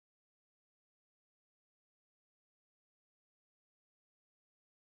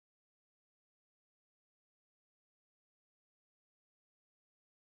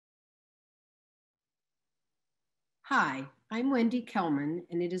Hi, I'm Wendy Kelman,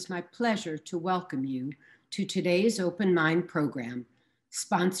 and it is my pleasure to welcome you to today's Open Mind program,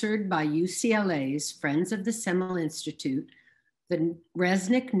 sponsored by UCLA's Friends of the Semel Institute, the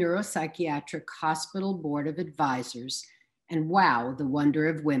Resnick Neuropsychiatric Hospital Board of Advisors, and WOW, the Wonder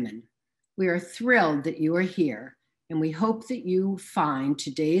of Women. We are thrilled that you are here, and we hope that you find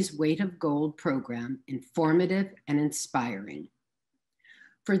today's Weight of Gold program informative and inspiring.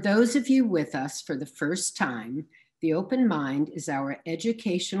 For those of you with us for the first time, the Open Mind is our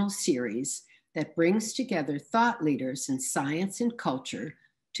educational series that brings together thought leaders in science and culture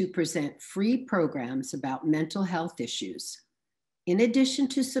to present free programs about mental health issues. In addition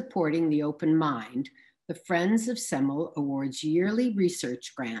to supporting the Open Mind, the Friends of Semel awards yearly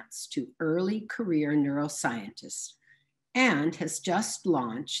research grants to early career neuroscientists and has just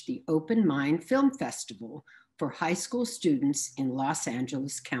launched the Open Mind Film Festival for high school students in Los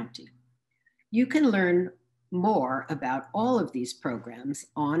Angeles County. You can learn more about all of these programs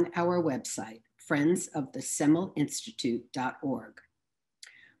on our website, friendsofthesemelinstitute.org.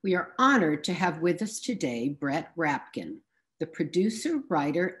 We are honored to have with us today Brett Rapkin, the producer,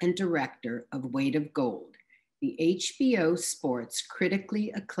 writer, and director of Weight of Gold, the HBO Sports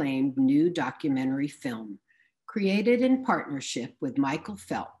critically acclaimed new documentary film, created in partnership with Michael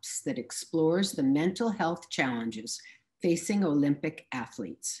Phelps that explores the mental health challenges facing Olympic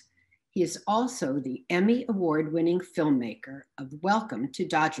athletes. He is also the Emmy Award-winning filmmaker of Welcome to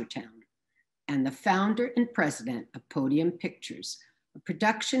Dodgertown and the founder and president of Podium Pictures, a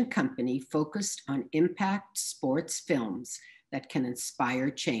production company focused on impact sports films that can inspire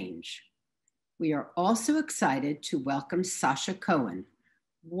change. We are also excited to welcome Sasha Cohen,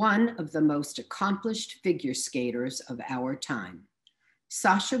 one of the most accomplished figure skaters of our time.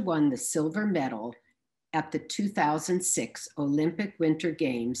 Sasha won the silver medal at the 2006 Olympic Winter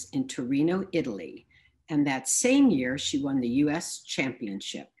Games in Torino, Italy, and that same year she won the US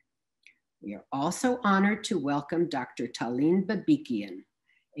Championship. We are also honored to welcome Dr. Talin Babikian,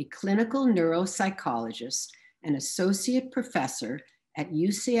 a clinical neuropsychologist and associate professor at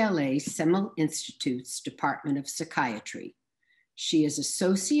UCLA Semel Institute's Department of Psychiatry. She is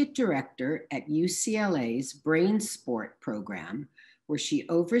associate director at UCLA's Brain Sport program, where she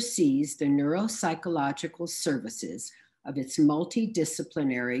oversees the neuropsychological services of its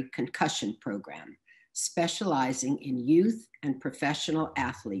multidisciplinary concussion program, specializing in youth and professional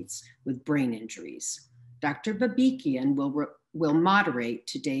athletes with brain injuries. Dr. Babikian will moderate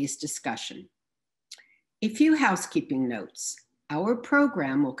today's discussion. A few housekeeping notes. Our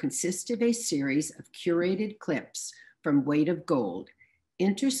program will consist of a series of curated clips from Weight of Gold,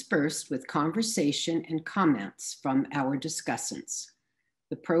 interspersed with conversation and comments from our discussants.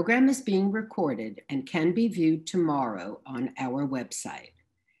 The program is being recorded and can be viewed tomorrow on our website.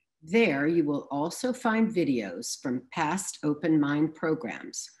 There, you will also find videos from past Open Mind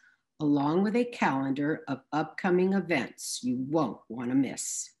programs, along with a calendar of upcoming events you won't want to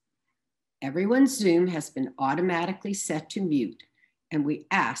miss. Everyone's Zoom has been automatically set to mute, and we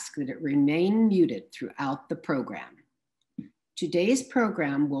ask that it remain muted throughout the program. Today's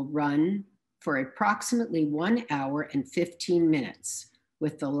program will run for approximately 1 hour and 15 minutes,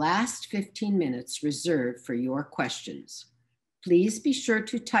 with the last 15 minutes reserved for your questions. Please be sure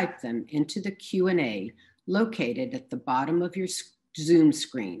to type them into the Q&A located at the bottom of your Zoom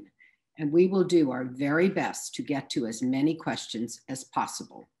screen, and we will do our very best to get to as many questions as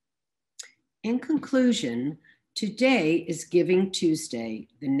possible. In conclusion, today is Giving Tuesday,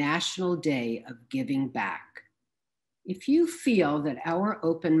 the National Day of Giving Back. If you feel that our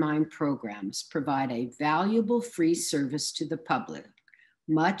Open Mind programs provide a valuable free service to the public,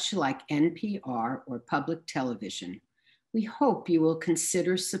 much like NPR or public television, we hope you will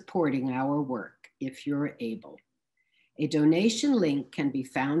consider supporting our work if you're able. A donation link can be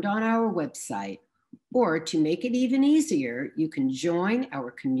found on our website, or to make it even easier, you can join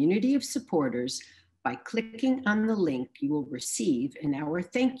our community of supporters by clicking on the link you will receive in our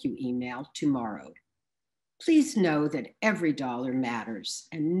thank you email tomorrow. Please know that every dollar matters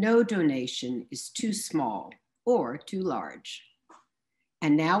and no donation is too small or too large.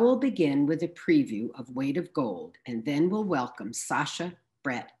 And now we'll begin with a preview of Weight of Gold, and then we'll welcome Sasha,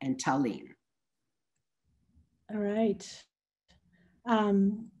 Brett, and Talin. All right.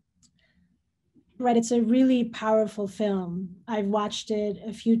 Brett, it's a really powerful film. I've watched it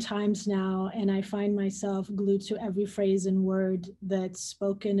a few times now, and I find myself glued to every phrase and word that's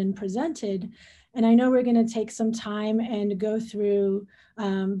spoken and presented. And I know we're going to take some time and go through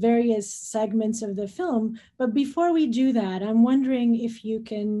various segments of the film. But before we do that, I'm wondering if you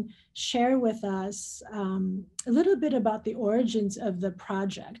can share with us a little bit about the origins of the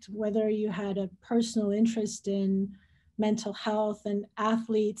project, whether you had a personal interest in mental health and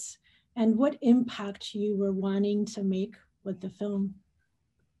athletes, and what impact you were wanting to make with the film.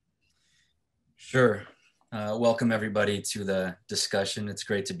 Sure. Welcome everybody to the discussion. It's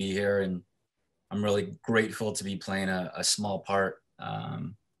great to be here, and I'm really grateful to be playing a small part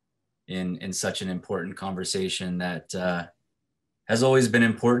in such an important conversation that has always been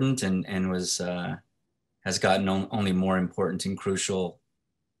important and has gotten only more important and crucial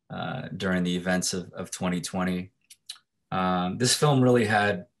during the events of 2020. This film really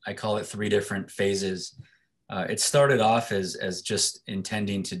had, I call it, 3 different phases. It started off as just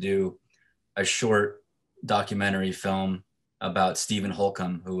intending to do a short documentary film about Stephen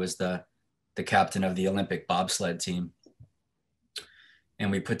Holcomb, who was the captain of the Olympic bobsled team. And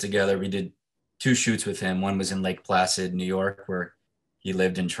we did 2 shoots with him. One was in Lake Placid, New York, where he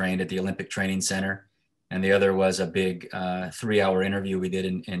lived and trained at the Olympic Training Center. And the other was a big 3-hour interview we did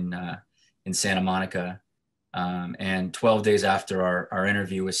in Santa Monica. And 12 days after our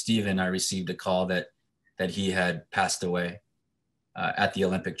interview with Stephen, I received a call that he had passed away at the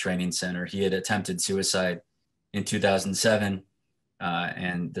Olympic Training Center. He had attempted suicide in 2007.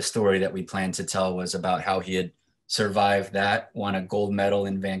 And the story that we planned to tell was about how he had survived that, won a gold medal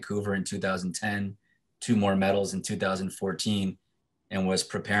in Vancouver in 2010, 2 more medals in 2014, and was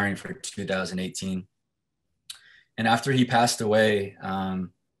preparing for 2018. And after he passed away,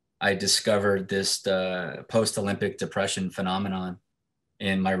 I discovered this post-Olympic depression phenomenon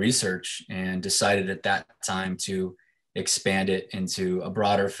in my research and decided at that time to expand it into a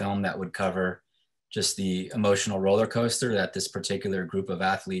broader film that would cover just the emotional roller coaster that this particular group of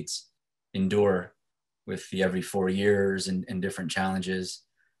athletes endure with the every 4 years and different challenges,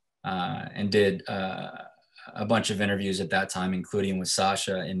 and did a bunch of interviews at that time, including with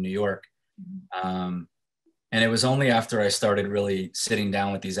Sasha in New York. And it was only after I started really sitting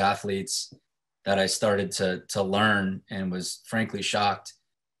down with these athletes that I started to learn, and was frankly shocked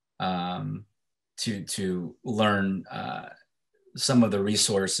to learn some of the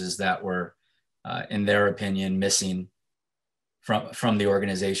resources that were, in their opinion, missing from the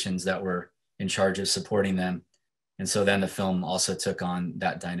organizations that were in charge of supporting them. And so then the film also took on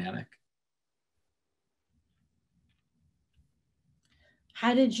that dynamic.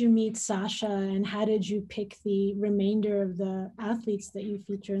 How did you meet Sasha, and how did you pick the remainder of the athletes that you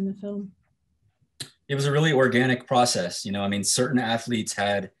feature in the film? It was a really organic process. I mean, certain athletes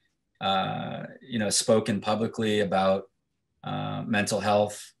had, spoken publicly about mental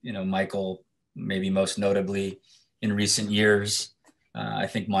health. Michael, maybe most notably in recent years. I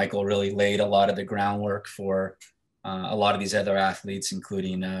think Michael really laid a lot of the groundwork for a lot of these other athletes,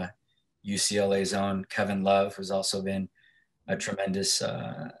 including UCLA's own Kevin Love, who's also been a tremendous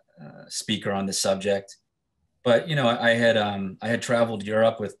speaker on the subject. But I had traveled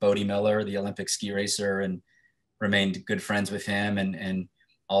Europe with Bodie Miller, the Olympic ski racer, and remained good friends with him, and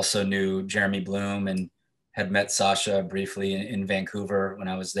also knew Jeremy Bloom, and had met Sasha briefly in Vancouver when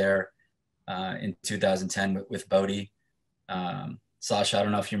I was there in 2010 with Bodie. Sasha, I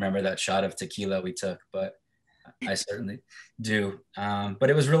don't know if you remember that shot of tequila we took, but I certainly do. But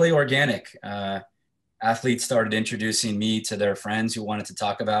it was really organic. Athletes started introducing me to their friends who wanted to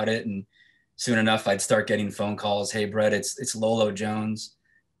talk about it, and soon enough, I'd start getting phone calls. Hey, Brett, it's Lolo Jones.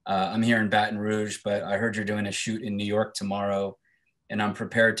 I'm here in Baton Rouge, but I heard you're doing a shoot in New York tomorrow, and I'm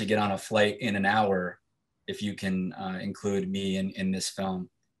prepared to get on a flight in an hour if you can include me in this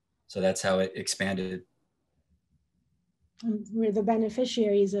film. So that's how it expanded. We're the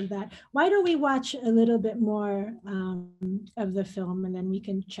beneficiaries of that. Why don't we watch a little bit more of the film, and then we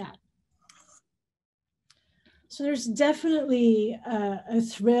can chat. So there's definitely a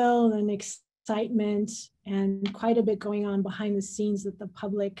thrill and excitement and quite a bit going on behind the scenes that the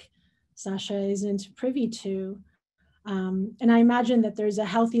public, Sasha, isn't privy to. And I imagine that there's a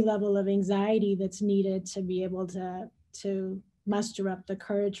healthy level of anxiety that's needed to be able to muster up the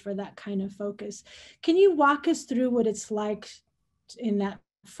courage for that kind of focus. Can you walk us through what it's like in that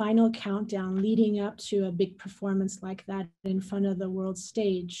final countdown leading up to a big performance like that in front of the world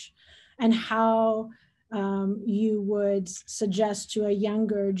stage, and how you would suggest to a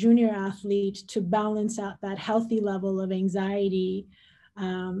younger junior athlete to balance out that healthy level of anxiety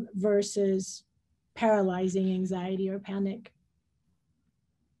versus paralyzing anxiety or panic?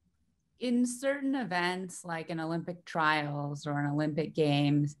 In certain events, like an Olympic trials or an Olympic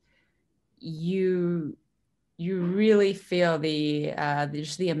Games, you you really feel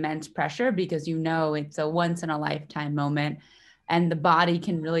just the immense pressure, because you know it's a once in a lifetime moment, and the body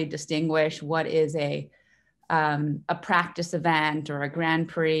can really distinguish what is a practice event or a Grand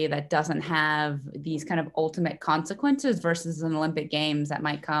Prix that doesn't have these kind of ultimate consequences versus an Olympic Games that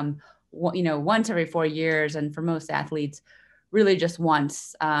might come, once every 4 years, and for most athletes, really just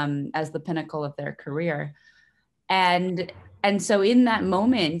once, as the pinnacle of their career. And so in that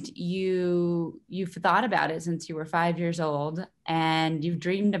moment, you've thought about it since you were 5 years old, and you've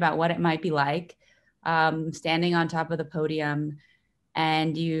dreamed about what it might be like, standing on top of the podium,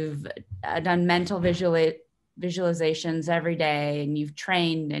 and you've done mental visualizations every day, and you've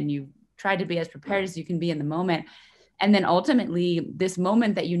trained, and you've tried to be as prepared as you can be in the moment. And then ultimately, this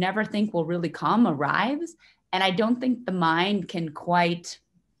moment that you never think will really come arrives. And I don't think the mind can quite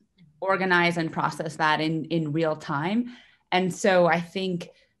organize and process that in real time. And so I think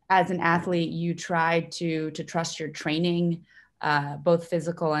as an athlete, you try to trust your training, both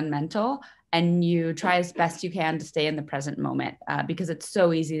physical and mental, and you try as best you can to stay in the present moment, because it's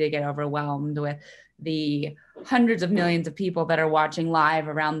so easy to get overwhelmed with the hundreds of millions of people that are watching live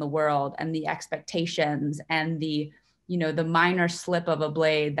around the world, and the expectations, and the minor slip of a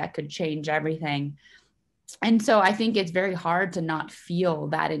blade that could change everything. And so I think it's very hard to not feel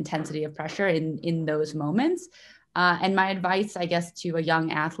that intensity of pressure in those moments. And my advice, I guess, to a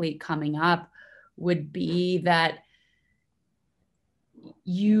young athlete coming up would be that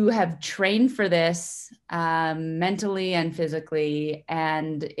you have trained for this, mentally and physically,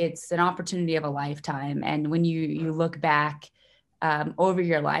 and it's an opportunity of a lifetime. And when you look back over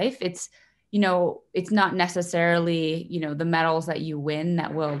your life, it's not necessarily, the medals that you win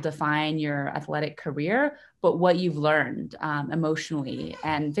that will define your athletic career, but what you've learned emotionally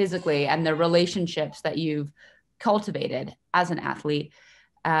and physically, and the relationships that you've cultivated as an athlete.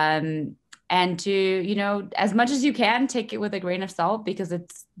 And to, as much as you can, take it with a grain of salt, because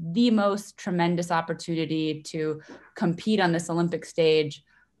it's the most tremendous opportunity to compete on this Olympic stage,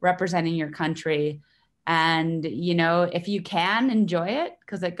 representing your country. And, if you can, enjoy it,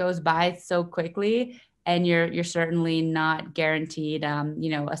 because it goes by so quickly, and you're certainly not guaranteed,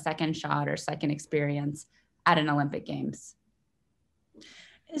 a second shot or second experience at an Olympic Games.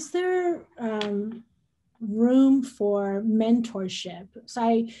 Is there room for mentorship? So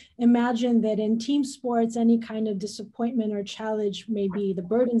I imagine that in team sports, any kind of disappointment or challenge, maybe the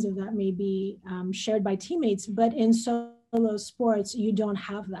burdens of that may be shared by teammates, but in solo sports, you don't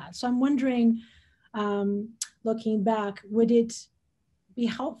have that. So I'm wondering, looking back, would it be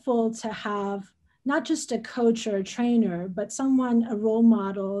helpful to have not just a coach or a trainer, but someone, a role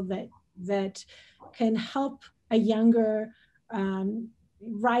model that can help a younger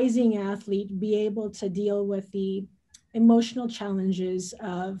rising athlete be able to deal with the emotional challenges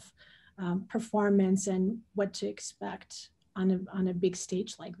of performance and what to expect on a big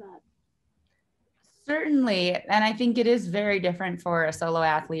stage like that? Certainly. And I think it is very different for a solo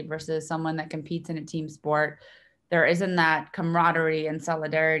athlete versus someone that competes in a team sport. There isn't that camaraderie and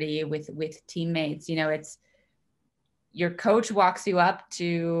solidarity with teammates. It's your coach walks you up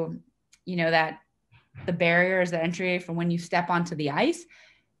to, that the barriers, the entry from when you step onto the ice,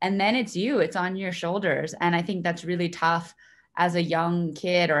 and then it's on your shoulders. And I think that's really tough as a young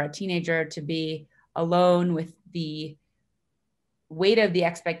kid or a teenager, to be alone with the weight of the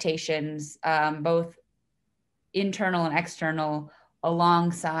expectations, both internal and external,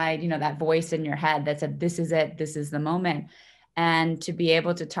 alongside, that voice in your head that said, this is it, this is the moment. And to be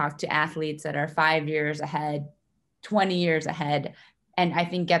able to talk to athletes that are 5 years ahead, 20 years ahead, and I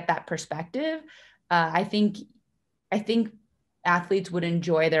think get that perspective. I think athletes would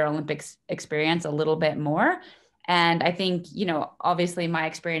enjoy their Olympics experience a little bit more. And I think, obviously my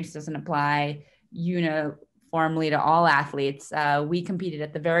experience doesn't apply uniformly to all athletes. We competed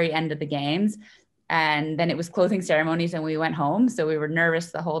at the very end of the games, and then it was closing ceremonies and we went home. So we were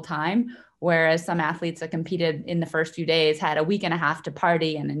nervous the whole time. Whereas some athletes that competed in the first few days had a week and a half to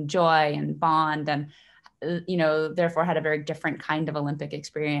party and enjoy and bond, and, therefore had a very different kind of Olympic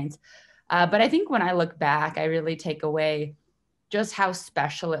experience. But I think when I look back, I really take away just how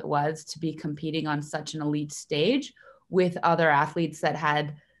special it was to be competing on such an elite stage with other athletes that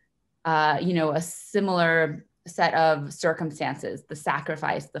had, a similar set of circumstances, the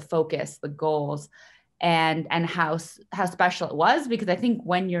sacrifice, the focus, the goals, and how special it was. Because I think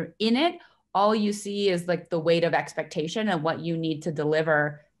when you're in it, all you see is like the weight of expectation and what you need to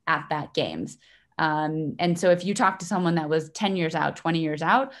deliver at that games. And so if you talk to someone that was 10 years out, 20 years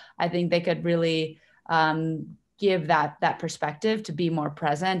out, I think they could really give that perspective to be more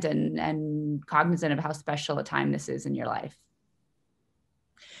present and cognizant of how special a time this is in your life.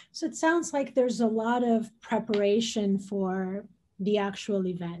 So it sounds like there's a lot of preparation for the actual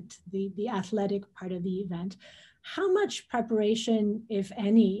event, the athletic part of the event. How much preparation, if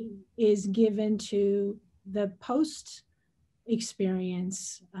any, is given to the post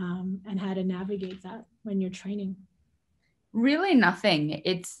experience, and how to navigate that when you're training? Really nothing.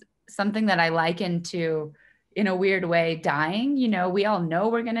 It's something that I liken to, in a weird way, dying. You know, we all know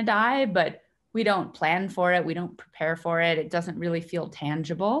we're going to die, but we don't plan for it. We don't prepare for it. It doesn't really feel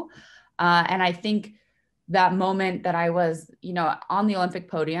tangible. And I think that moment that I was, you know, on the Olympic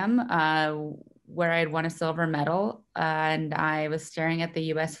podium, where I had won a silver medal, and I was staring at the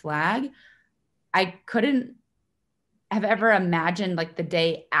US flag, I couldn't have ever imagined like the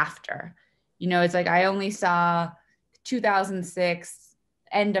day after. You know, it's like I only saw 2006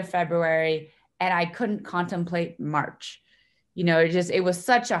 end of February, and I couldn't contemplate March. You know, it was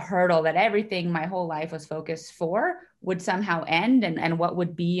such a hurdle that everything my whole life was focused for would somehow end, and what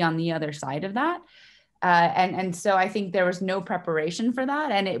would be on the other side of that. And so I think there was no preparation for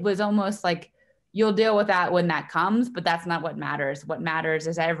that. And it was almost like, you'll deal with that when that comes, but that's not what matters. What matters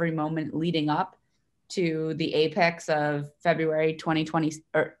is every moment leading up to the apex of February 2020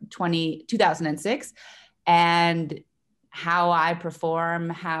 or 2006, and how I perform,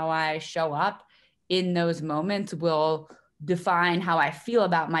 how I show up in those moments will define how I feel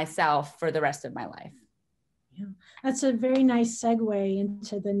about myself for the rest of my life. Yeah, that's a very nice segue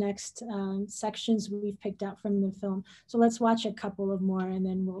into the next sections we've picked out from the film. So let's watch a couple of more, and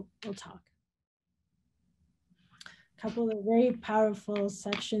then we'll talk. A couple of very powerful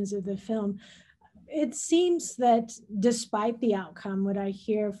sections of the film. It seems that despite the outcome, what I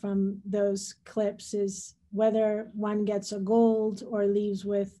hear from those clips is whether one gets a gold or leaves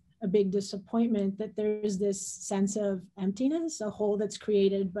with a big disappointment, that there's this sense of emptiness, a hole that's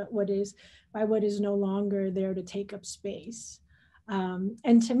created by what is no longer there to take up space.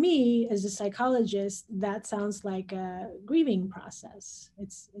 And to me, as a psychologist, that sounds like a grieving process.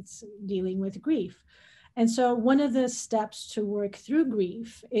 It's dealing with grief. And so one of the steps to work through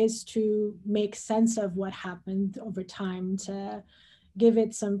grief is to make sense of what happened over time, to give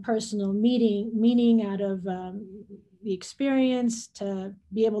it some personal meaning out of the experience, to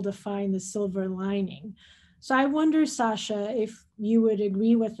be able to find the silver lining. So I wonder, Sasha, if you would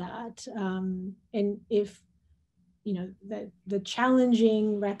agree with that, and if, you know, the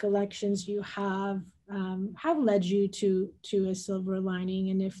challenging recollections you have led you to a silver lining,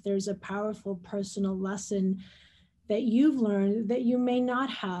 and if there's a powerful personal lesson that you've learned that you may not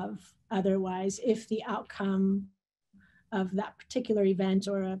have otherwise if the outcome of that particular event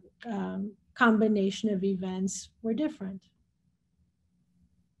or a combination of events were different.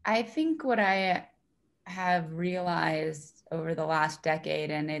 I think what I have realized over the last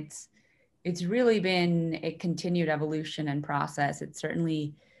decade, and it's really been a continued evolution and process. It's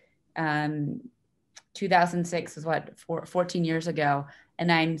certainly 2006 is 14 years ago,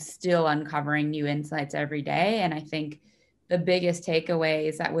 and I'm still uncovering new insights every day. And I think the biggest takeaway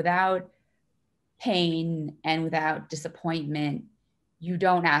is that without pain and without disappointment, you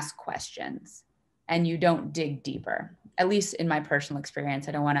don't ask questions and you don't dig deeper, at least in my personal experience.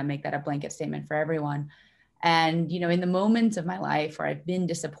 I don't want to make that a blanket statement for everyone. And, you know, in the moments of my life where I've been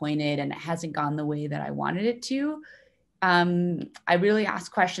disappointed and it hasn't gone the way that I wanted it to, I really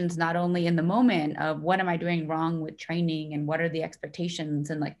ask questions, not only in the moment of what am I doing wrong with training and what are the expectations,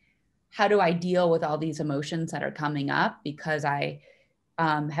 and like, how do I deal with all these emotions that are coming up because I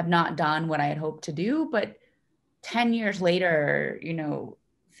have not done what I had hoped to do. But 10 years later, you know,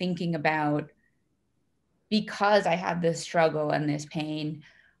 thinking about, because I had this struggle and this pain,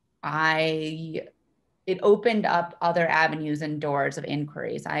 it opened up other avenues and doors of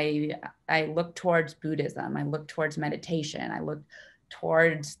inquiries. I looked towards Buddhism. I looked towards meditation. I looked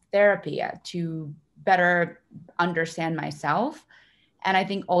towards therapy to better understand myself. And I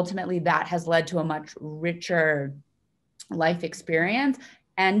think ultimately that has led to a much richer life experience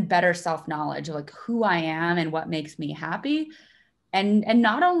and better self-knowledge, like who I am and what makes me happy. And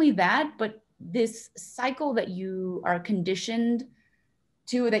not only that, but this cycle that you are conditioned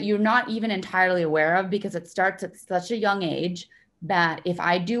to, that you're not even entirely aware of, because it starts at such a young age, that if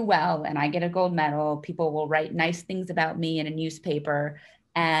I do well and I get a gold medal, people will write nice things about me in a newspaper,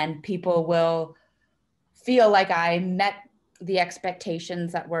 and people will feel like I met the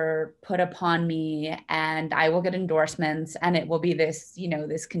expectations that were put upon me, and I will get endorsements, and it will be this, you know,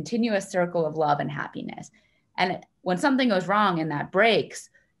 this continuous circle of love and happiness. And when something goes wrong and that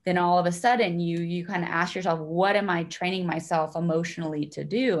breaks, then all of a sudden you kind of ask yourself, what am I training myself emotionally to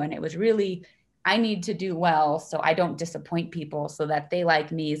do? And it was really, I need to do well so I don't disappoint people, so that they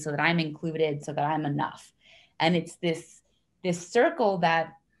like me, so that I'm included, so that I'm enough. And it's this this circle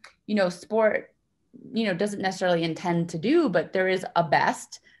that, sport, doesn't necessarily intend to do, but there is a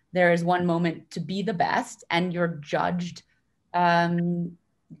best. There is one moment to be the best, and you're judged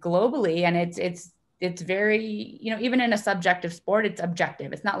globally. And it's very, even in a subjective sport, it's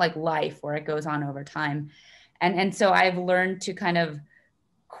objective. It's not like life where it goes on over time. And so I've learned to kind of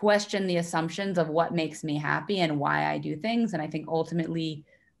question the assumptions of what makes me happy and why I do things. And I think ultimately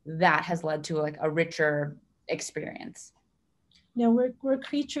that has led to like a richer experience. Now we're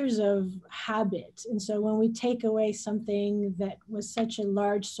creatures of habit. And so when we take away something that was such a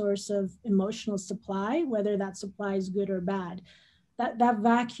large source of emotional supply, whether that supply is good or bad, that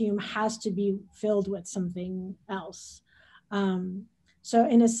vacuum has to be filled with something else. So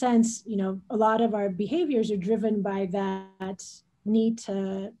in a sense, a lot of our behaviors are driven by that need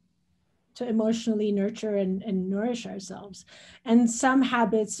to emotionally nurture and nourish ourselves. And some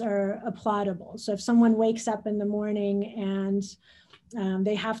habits are applaudable. So if someone wakes up in the morning and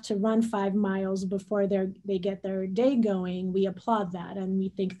they have to run 5 miles before they get their day going, we applaud that and we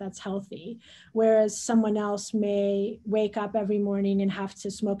think that's healthy. Whereas someone else may wake up every morning and have to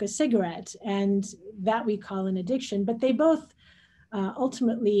smoke a cigarette, and that we call an addiction. But they both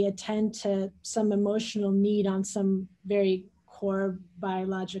ultimately attend to some emotional need on some very core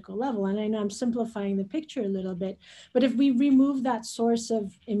biological level. And I know I'm simplifying the picture a little bit, but if we remove that source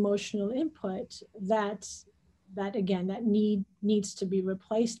of emotional input, that need needs to be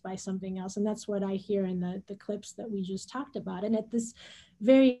replaced by something else. And that's what I hear in the clips that we just talked about. And at this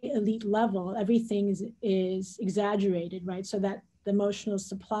very elite level, everything is exaggerated, right? So that the emotional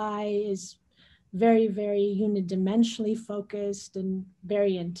supply is very, very unidimensionally focused and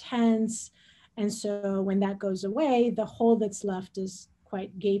very intense. And so when that goes away, the hole that's left is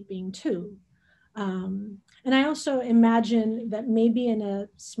quite gaping too. And I also imagine that maybe in a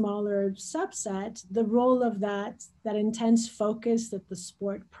smaller subset, the role of that intense focus that the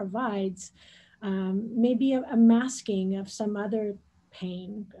sport provides, maybe a masking of some other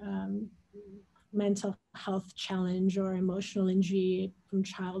pain, mental health challenge or emotional injury from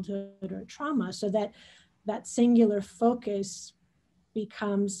childhood or trauma, so that singular focus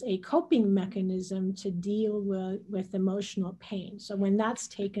becomes a coping mechanism to deal with emotional pain. So when that's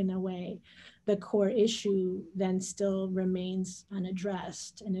taken away, the core issue then still remains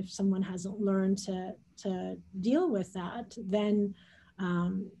unaddressed. And if someone hasn't learned to deal with that, then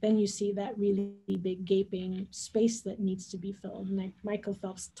you see that really big gaping space that needs to be filled. And like Michael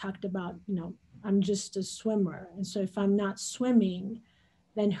Phelps talked about, I'm just a swimmer. And so if I'm not swimming,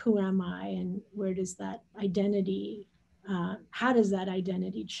 then who am I? And where does that identity how does that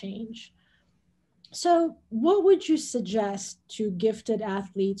identity change? So what would you suggest to gifted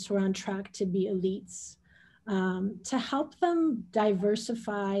athletes who are on track to be elites to help them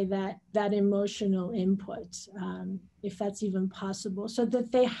diversify that emotional input, if that's even possible, so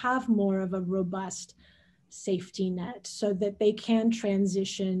that they have more of a robust safety net, so that they can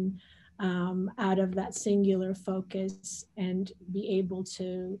transition out of that singular focus and be able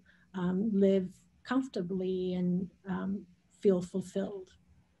to live comfortably and feel fulfilled?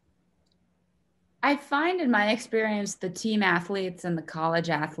 I find in my experience, the team athletes and the college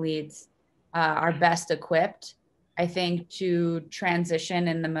athletes are best equipped, I think, to transition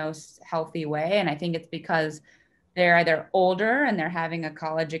in the most healthy way. And I think it's because they're either older and they're having a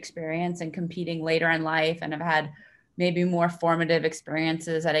college experience and competing later in life and have had maybe more formative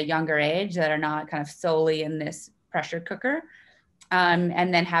experiences at a younger age that are not kind of solely in this pressure cooker.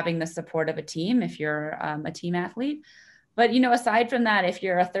 And then having the support of a team if you're a team athlete. But, aside from that, if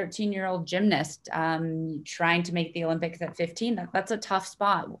you're a 13-year-old gymnast trying to make the Olympics at 15, that's a tough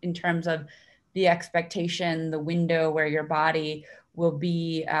spot in terms of the expectation, the window where your body will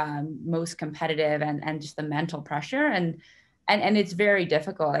be most competitive, and just the mental pressure. And it's very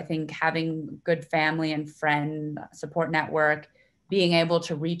difficult. I think having good family and friend support network, being able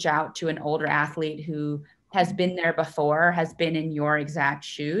to reach out to an older athlete who has been there before, has been in your exact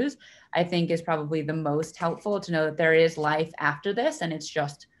shoes, I think is probably the most helpful, to know that there is life after this and it's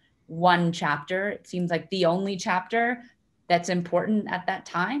just one chapter. It seems like the only chapter that's important at that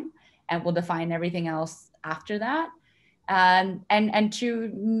time and will define everything else after that. And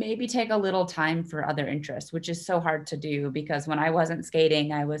to maybe take a little time for other interests, which is so hard to do, because when I wasn't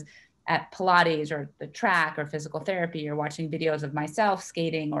skating, I was at Pilates or the track or physical therapy or watching videos of myself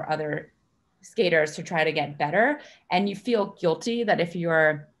skating or other skaters to try to get better. And you feel guilty that if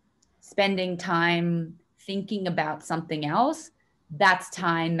you're spending time thinking about something else, that's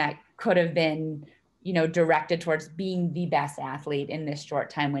time that could have been, directed towards being the best athlete in this short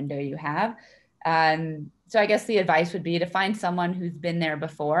time window you have. So I guess the advice would be to find someone who's been there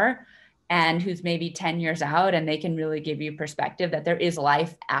before and who's maybe 10 years out, and they can really give you perspective that there is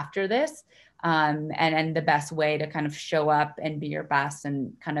life after this. And the best way to kind of show up and be your best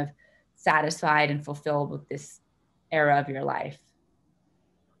and kind of satisfied and fulfilled with this era of your life.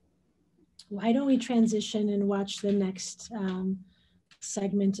 Why don't we transition and watch the next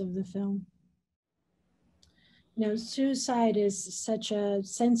segment of the film? You know, suicide is such a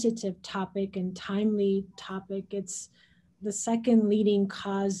sensitive topic and timely topic. It's the second leading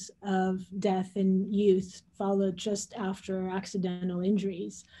cause of death in youth, followed just after accidental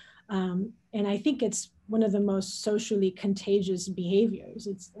injuries. And I think it's one of the most socially contagious behaviors.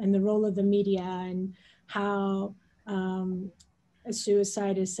 And the role of the media and how a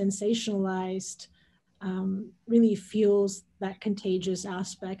suicide is sensationalized really fuels that contagious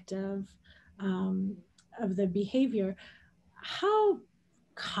aspect of the behavior. How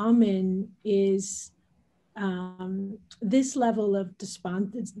common is this level of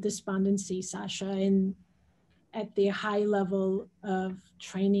despondency, Sasha, at the high level of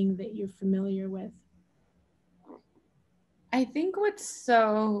training that you're familiar with? I think what's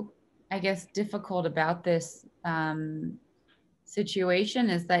so, I guess, difficult about this situation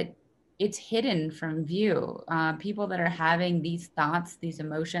is that it's hidden from view. People that are having these thoughts, these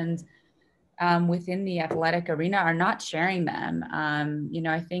emotions within the athletic arena are not sharing them. You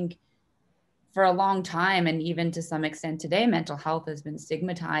know, I think for a long time, and even to some extent today, mental health has been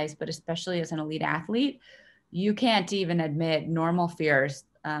stigmatized, but especially as an elite athlete, you can't even admit normal fears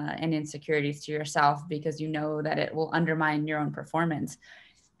and insecurities to yourself because you know that it will undermine your own performance.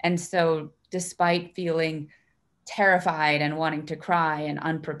 And so despite feeling terrified and wanting to cry and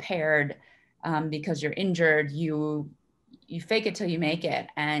unprepared because you're injured, you fake it till you make it.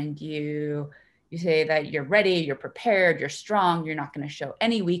 And you say that you're ready, you're prepared, you're strong, you're not going to show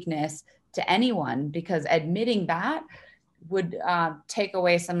any weakness to anyone, because admitting that would take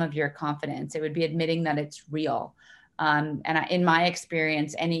away some of your confidence. It would be admitting that it's real. In my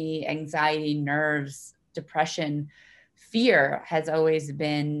experience, any anxiety, nerves, depression, fear has always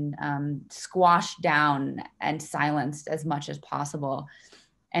been squashed down and silenced as much as possible.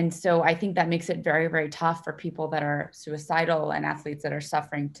 And so I think that makes it very, very tough for people that are suicidal and athletes that are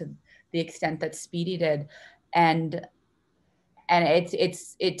suffering to the extent that Speedy did. And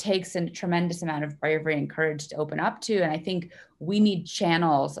it takes a tremendous amount of bravery and courage to open up to. And I think we need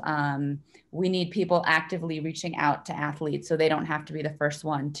channels. We need people actively reaching out to athletes so they don't have to be the first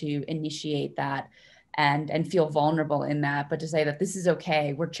one to initiate that and feel vulnerable in that, but to say that this is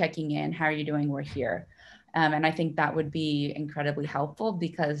okay, we're checking in, how are you doing, we're here. And I think that would be incredibly helpful,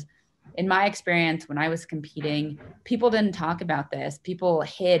 because in my experience, when I was competing, people didn't talk about this. People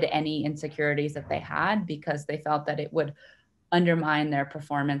hid any insecurities that they had because they felt that it would undermine their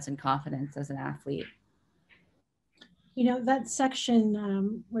performance and confidence as an athlete. You know, that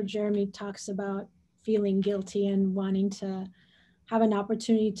section where Jeremy talks about feeling guilty and wanting to have an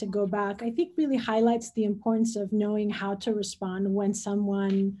opportunity to go back, I think really highlights the importance of knowing how to respond when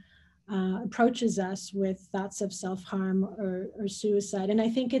someone approaches us with thoughts of self-harm or suicide. And I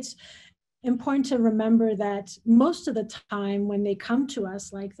think it's important to remember that most of the time when they come to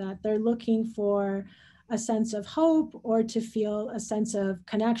us like that, they're looking for a sense of hope or to feel a sense of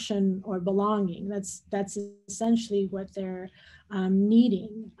connection or belonging. That's essentially what they're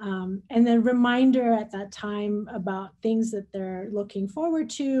needing. And the reminder at that time about things that they're looking forward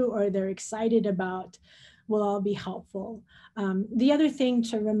to or they're excited about will all be helpful. The other thing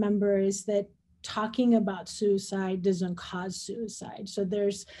to remember is that talking about suicide doesn't cause suicide. So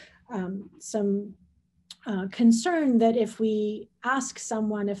there's some concern that if we ask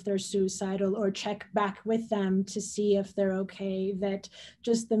someone if they're suicidal or check back with them to see if they're okay, that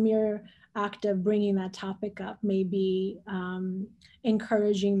just the mere act of bringing that topic up may be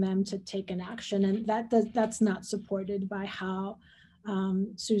encouraging them to take an action. And that's not supported by how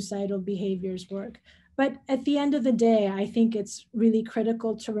suicidal behaviors work. But at the end of the day, I think it's really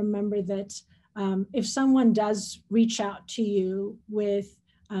critical to remember that if someone does reach out to you with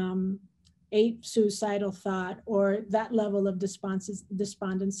a suicidal thought or that level of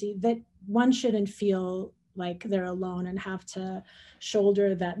despondency, that one shouldn't feel like they're alone and have to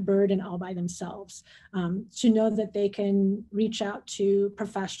shoulder that burden all by themselves. To know that they can reach out to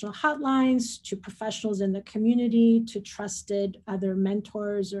professional hotlines, to professionals in the community, to trusted other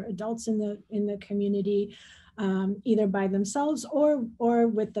mentors or adults in the community, either by themselves or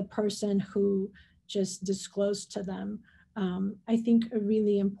with the person who just disclosed to them. I think are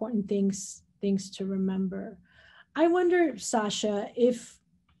really important things to remember. I wonder, Sasha, if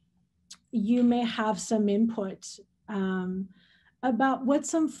you may have some input about what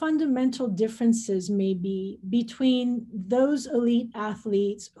some fundamental differences may be between those elite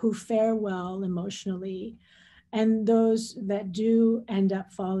athletes who fare well emotionally and those that do end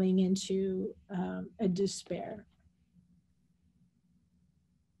up falling into a despair.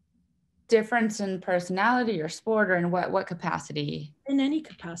 Difference in personality or sport, or in what capacity? In any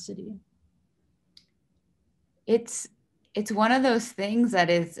capacity. It's one of those things that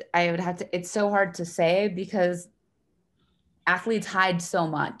is, I would have to, it's so hard to say because athletes hide so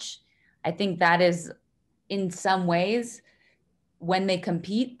much. I think that is, in some ways, when they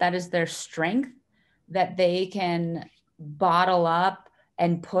compete, that is their strength, that they can bottle up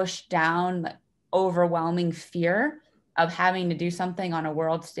and push down overwhelming fear of having to do something on a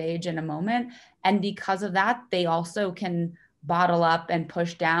world stage in a moment. And because of that, they also can bottle up and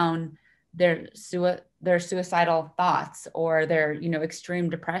push down their suicidal thoughts or their, extreme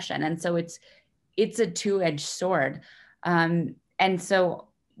depression. And so it's a two-edged sword. And so,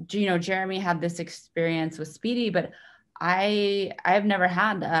 Jeremy had this experience with Speedy, but I've never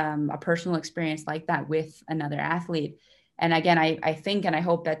had a personal experience like that with another athlete. And again, I think and I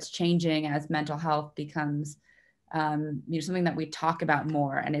hope that's changing as mental health becomes something that we talk about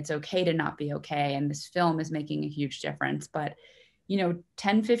more, and it's okay to not be okay. And this film is making a huge difference. But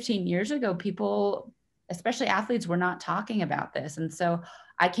 10, 15 years ago, people, especially athletes, were not talking about this. And so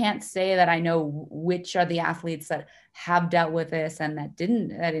I can't say that I know which are the athletes that have dealt with this and that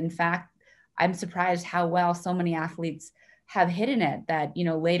didn't. That in fact, I'm surprised how well so many athletes have hidden it, that,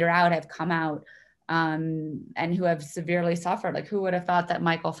 later out have come out and who have severely suffered. Like, who would have thought that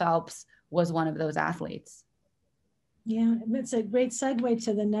Michael Phelps was one of those athletes? Yeah, it's a great segue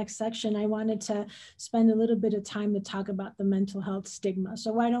to the next section. I wanted to spend a little bit of time to talk about the mental health stigma.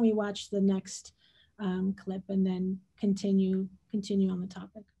 So why don't we watch the next clip and then continue on the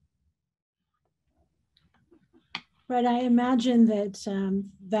topic. Right, I imagine that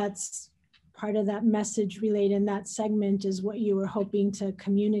that's part of that message relayed in that segment is what you were hoping to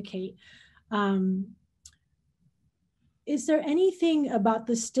communicate. Is there anything about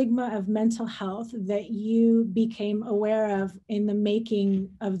the stigma of mental health that you became aware of in the making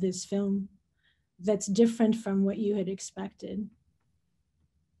of this film that's different from what you had expected?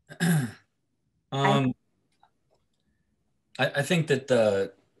 I think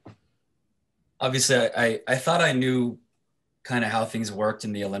that obviously I thought I knew kind of how things worked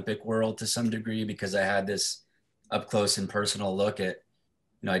in the Olympic world to some degree, because I had this up close and personal look at,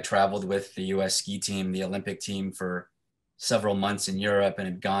 I traveled with the US ski team, the Olympic team, for several months in Europe and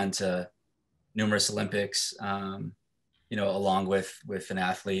had gone to numerous Olympics, along with an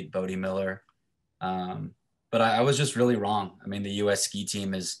athlete, Bodie Miller. But I was just really wrong. I mean, the US ski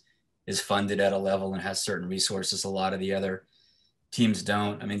team is funded at a level and has certain resources a lot of the other teams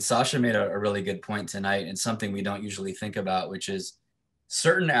don't. I mean, Sasha made a really good point tonight, and something we don't usually think about, which is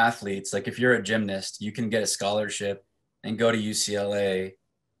certain athletes, like if you're a gymnast, you can get a scholarship and go to UCLA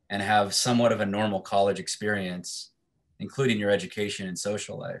and have somewhat of a normal college experience, including your education and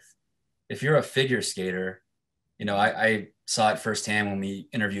social life. If you're a figure skater, I saw it firsthand when we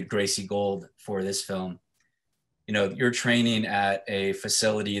interviewed Gracie Gold for this film. You're training at a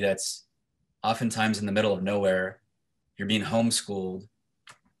facility that's oftentimes in the middle of nowhere. You're being homeschooled.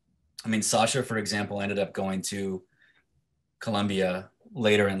 I mean, Sasha, for example, ended up going to Columbia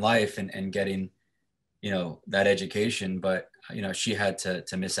later in life and getting, that education. But, she had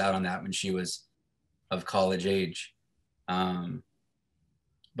to miss out on that when she was of college age.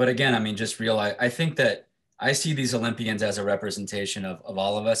 But again, I mean, just realize, I think that I see these Olympians as a representation of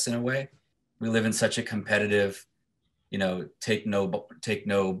all of us in a way. We live in such a competitive, take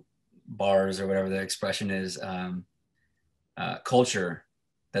no bars or whatever the expression is, culture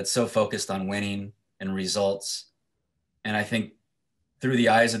that's so focused on winning and results. And I think through the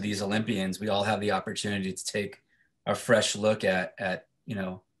eyes of these Olympians, we all have the opportunity to take a fresh look at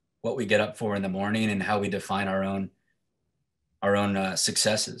what we get up for in the morning and how we define our own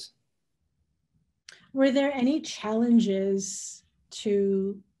successes. Were there any challenges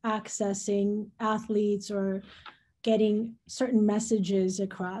to accessing athletes or getting certain messages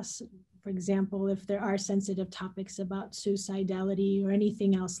across? For example, if there are sensitive topics about suicidality or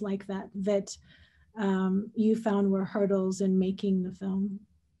anything else like that, that you found were hurdles in making the film?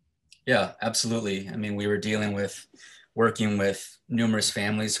 Yeah, absolutely. I mean, we were working with numerous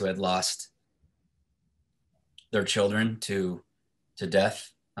families who had lost their children to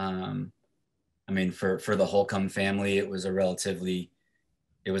death. I mean, for the Holcomb family, it was a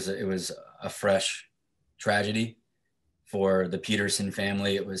fresh tragedy. For the Peterson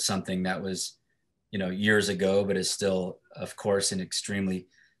family, it was something that was, years ago, but is still, of course, an extremely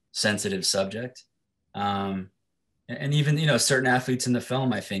sensitive subject. And And even, you know, certain athletes in the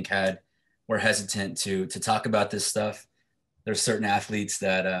film, I think were hesitant to talk about this stuff. There's certain athletes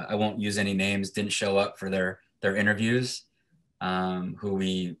that I won't use any names, didn't show up for their interviews, who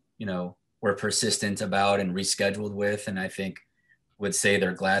we, you know, were persistent about and rescheduled with, and I think would say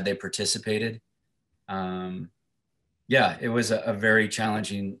they're glad they participated. Yeah, it was a very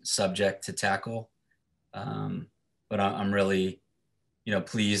challenging subject to tackle, but I'm really, you know,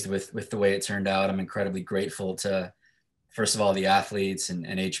 pleased with the way it turned out. I'm incredibly grateful to, first of all, the athletes and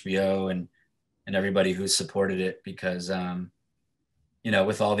HBO and everybody who supported it, because you know,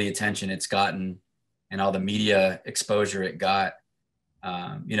 with all the attention it's gotten and all the media exposure it got,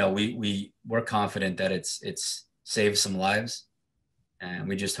 you know, we're confident that it's saved some lives, and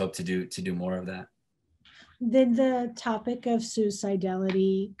we just hope to do more of that. Did the topic of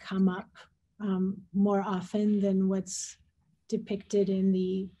suicidality come up more often than what's depicted in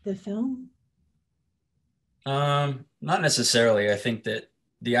the film? Not necessarily. I think that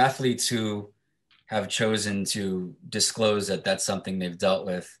the athletes who have chosen to disclose that that's something they've dealt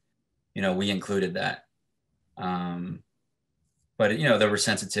with, you know, we included that. But, you know, there were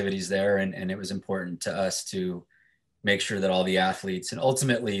sensitivities there, and it was important to us to make sure that all the athletes, and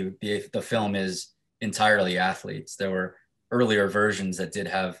ultimately the film is entirely athletes. There were earlier versions that did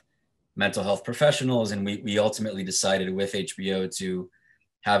have mental health professionals, and we ultimately decided with HBO to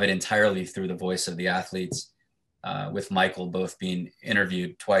have it entirely through the voice of the athletes, with Michael both being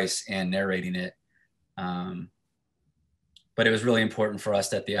interviewed twice and narrating it. But it was really important for us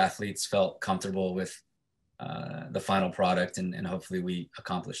that the athletes felt comfortable with the final product, and hopefully we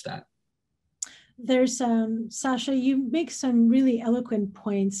accomplished that. There's, Sasha, you make some really eloquent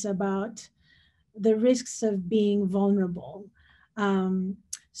points about the risks of being vulnerable.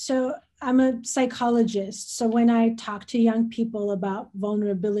 So I'm a psychologist. So when I talk to young people about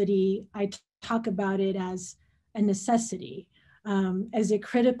vulnerability, I talk about it as a necessity, as a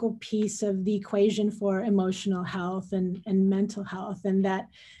critical piece of the equation for emotional health and mental health, and that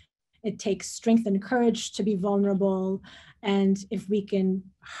it takes strength and courage to be vulnerable. And if we can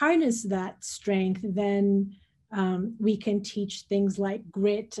harness that strength, then we can teach things like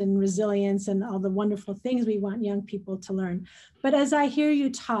grit and resilience and all the wonderful things we want young people to learn. But as I hear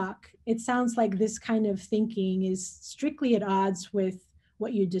you talk, it sounds like this kind of thinking is strictly at odds with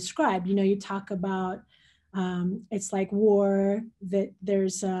what you described. You know, you talk about it's like war, that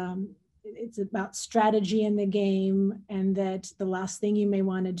there's it's about strategy in the game, and that the last thing you may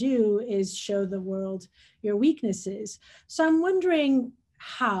want to do is show the world your weaknesses. So I'm wondering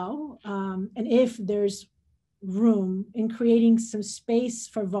how and if there's room in creating some space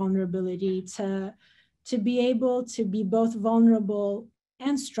for vulnerability to be able to be both vulnerable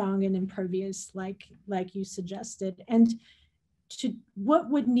and strong and impervious, like you suggested, and to what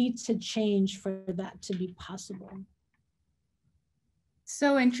would need to change for that to be possible.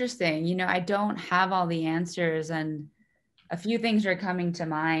 So interesting. You know, I don't have all the answers, and a few things are coming to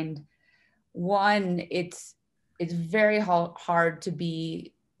mind. One, it's very hard to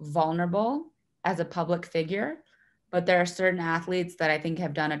be vulnerable as a public figure, but there are certain athletes that I think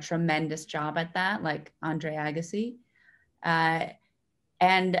have done a tremendous job at that, like Andre Agassi.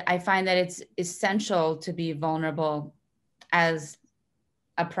 And I find that it's essential to be vulnerable as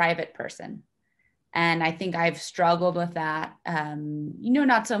a private person. And I think I've struggled with that, you know,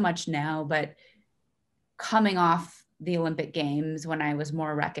 not so much now, but coming off the Olympic Games when I was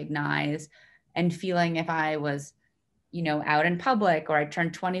more recognized, and feeling if I was, you know, out in public, or I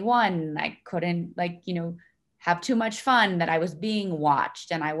turned 21, I couldn't, like, you know, have too much fun, that I was being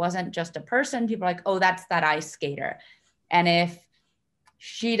watched and I wasn't just a person. People are like, oh, that's that ice skater. And if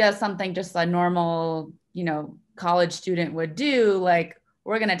she does something just a normal, you know, college student would do, like,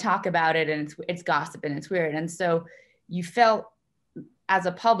 we're going to talk about it, and it's gossip and it's weird. And so you felt as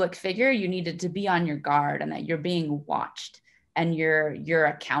a public figure, you needed to be on your guard, and that you're being watched and you're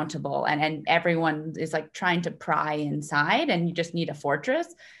accountable, and everyone is like trying to pry inside, and you just need a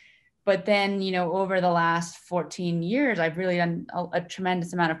fortress. But then, you know, over the last 14 years, I've really done a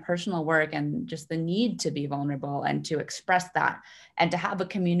tremendous amount of personal work, and just the need to be vulnerable and to express that, and to have a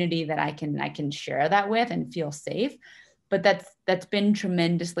community that I can share that with and feel safe. But that's been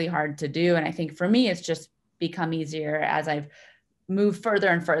tremendously hard to do. And I think for me, it's just become easier as I've moved further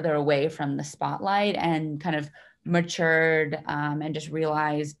and further away from the spotlight, and kind of matured, and just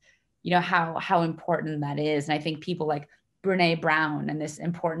realized, you know, how important that is. And I think people like Brene Brown, and this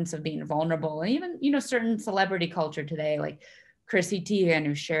importance of being vulnerable, and even, you know, certain celebrity culture today, like Chrissy Teigen,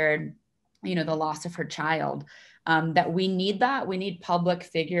 who shared, you know, the loss of her child, that we need public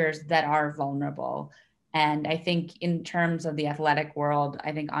figures that are vulnerable. And I think in terms of the athletic world,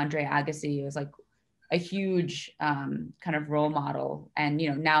 I think Andre Agassi was like a huge kind of role model. And,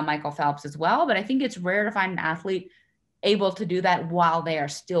 now Michael Phelps as well, but I think it's rare to find an athlete able to do that while they are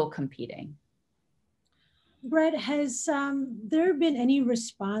still competing. Brett, has there been any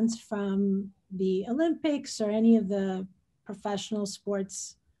response from the Olympics or any of the professional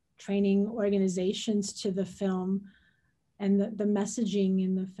sports training organizations to the film and the messaging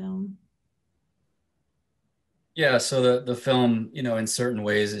in the film? Yeah, so the film, in certain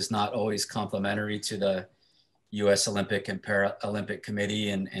ways is not always complimentary to the U.S. Olympic and Paralympic Committee.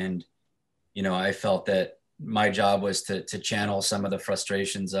 And I felt that my job was to channel some of the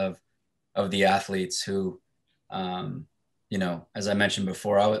frustrations of the athletes who, as I mentioned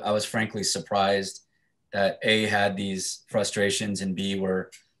before, I was frankly surprised that A, had these frustrations, and B, were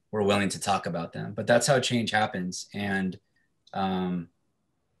willing to talk about them. But that's how change happens. And,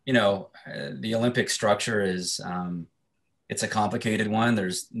 the Olympic structure is, it's a complicated one.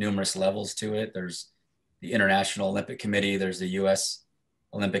 There's numerous levels to it. There's the International Olympic Committee, there's the U.S.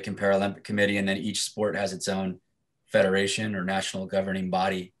 Olympic and Paralympic Committee, and then each sport has its own federation or national governing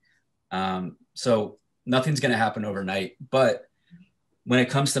body. So nothing's going to happen overnight. But when it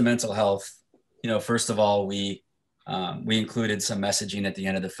comes to mental health, first of all, we included some messaging at the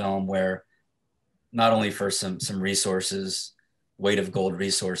end of the film where not only for some resources,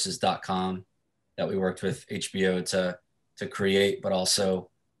 weightofgoldresources.com that we worked with HBO to create, but also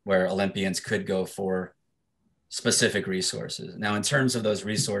where Olympians could go for specific resources. Now, in terms of those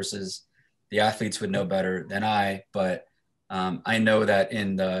resources, the athletes would know better than I, but I know that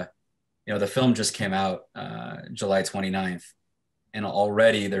in the film just came out July 29th, and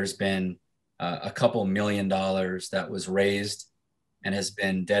already there's been a couple $1 million that was raised and has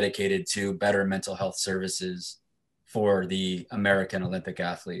been dedicated to better mental health services for the American Olympic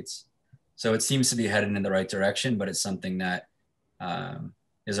athletes. So it seems to be headed in the right direction, but it's something that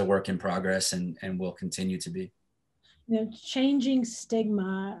is a work in progress and will continue to be. Changing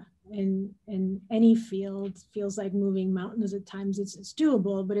stigma in any field feels like moving mountains at times. It's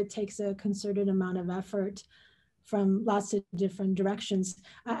doable, but it takes a concerted amount of effort from lots of different directions.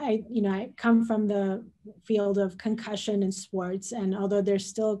 I come from the field of concussion in sports, and although there's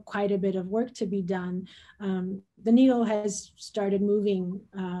still quite a bit of work to be done, the needle has started moving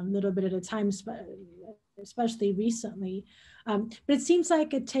a little bit at a time, especially recently. But it seems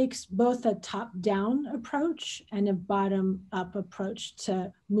like it takes both a top-down approach and a bottom-up approach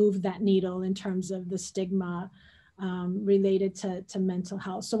to move that needle in terms of the stigma related to mental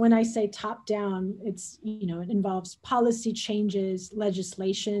health. So when I say top-down, it's, it involves policy changes,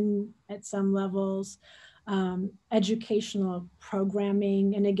 legislation at some levels, educational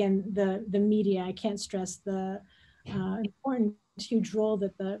programming, and again, the media. I can't stress the important huge role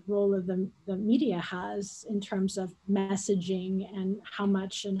that the role of the media has in terms of messaging and how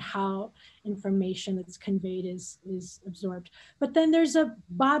much and how information that's conveyed is absorbed. But then there's a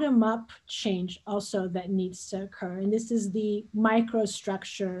bottom-up change also that needs to occur. And this is the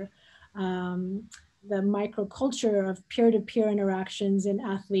microstructure, the microculture of peer-to-peer interactions in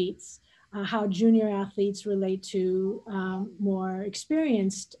athletes, how junior athletes relate to more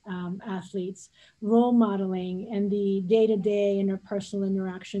experienced athletes, role modeling, and the day-to-day interpersonal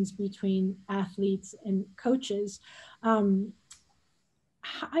interactions between athletes and coaches.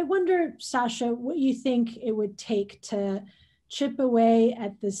 I wonder, Sasha, what you think it would take to chip away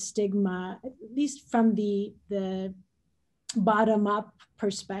at the stigma, at least from the bottom-up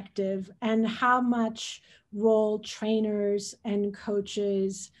perspective, and how much role trainers and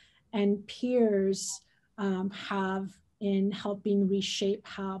coaches and peers have in helping reshape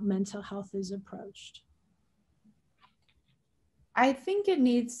how mental health is approached? I think it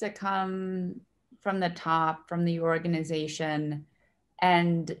needs to come from the top, from the organization,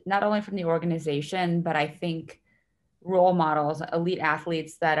 and not only from the organization, but I think role models, elite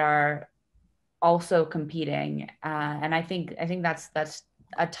athletes that are also competing. And I think that's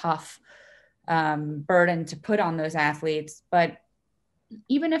a tough burden to put on those athletes. But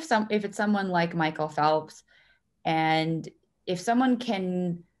even if it's someone like Michael Phelps, and if someone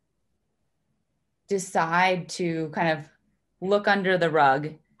can decide to kind of look under the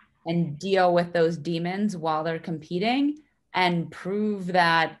rug and deal with those demons while they're competing and prove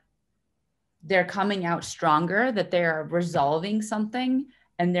that they're coming out stronger, that they're resolving something,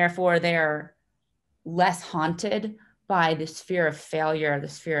 and therefore they're less haunted by this fear of failure,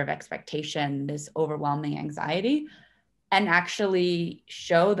 this fear of expectation, this overwhelming anxiety, and actually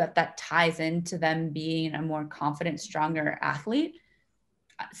show that that ties into them being a more confident, stronger athlete.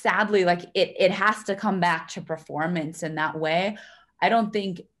 Sadly, like it has to come back to performance in that way. I don't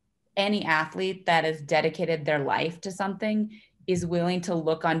think any athlete that has dedicated their life to something is willing to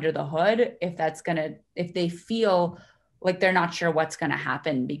look under the hood if they feel like they're not sure what's going to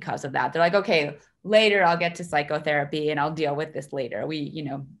happen because of that. They're like, okay, later I'll get to psychotherapy and I'll deal with this later. We,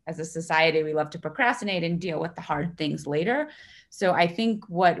 as a society, we love to procrastinate and deal with the hard things later. So I think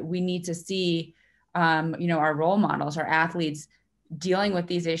what we need to see, our role models, our athletes, dealing with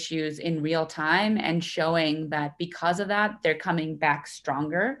these issues in real time and showing that because of that, they're coming back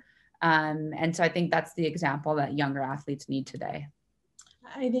stronger. And so I think that's the example that younger athletes need today.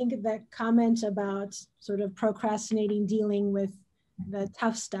 I think that comment about sort of procrastinating, dealing with the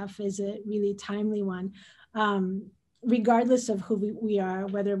tough stuff is a really timely one. Regardless of who we are,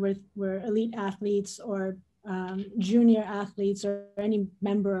 whether we're elite athletes or junior athletes or any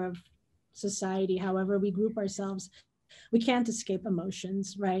member of society, however we group ourselves, we can't escape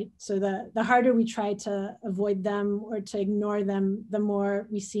emotions, right? So the harder we try to avoid them or to ignore them, the more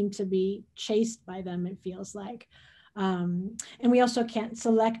we seem to be chased by them, it feels like. And we also can't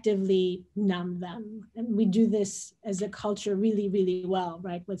selectively numb them. And we do this as a culture really, really well,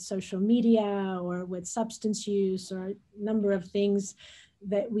 right? With social media or with substance use or a number of things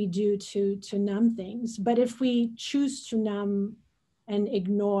that we do to numb things. But if we choose to numb and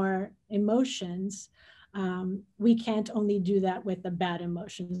ignore emotions, we can't only do that with the bad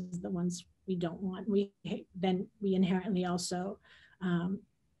emotions, the ones we don't want. Then we inherently also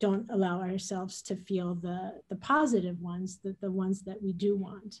don't allow ourselves to feel the positive ones, the ones that we do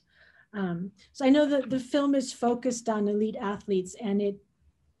want. So I know that the film is focused on elite athletes, and it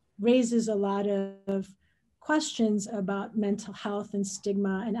raises a lot of questions about mental health and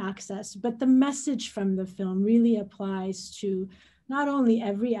stigma and access, but the message from the film really applies to not only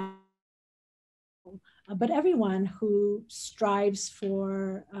every athlete, but everyone who strives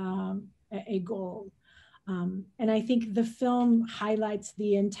for a goal. And I think the film highlights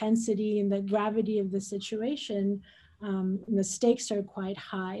the intensity and the gravity of the situation. The stakes are quite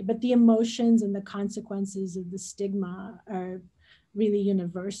high, but the emotions and the consequences of the stigma are really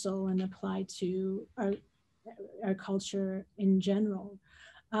universal and apply to our culture in general.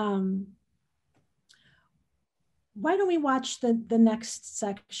 Why don't we watch the next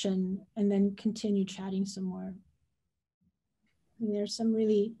section and then continue chatting some more? There's some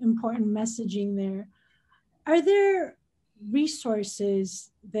really important messaging there. Are there resources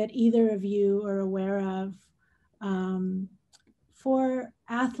that either of you are aware of for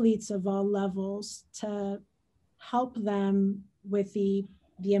athletes of all levels to help them with the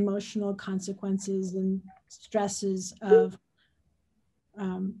emotional consequences and stresses of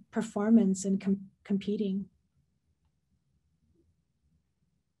performance and competing?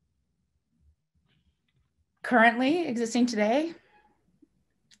 Currently existing today,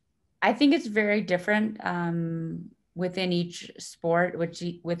 I think it's very different within each sport,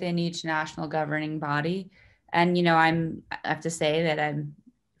 within each national governing body. And, I have to say that I'm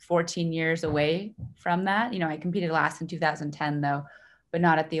 14 years away from that. I competed last in 2010 though, but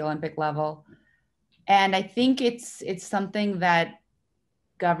not at the Olympic level. And I think it's something that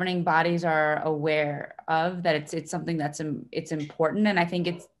governing bodies are aware of, that it's something it's important. And I think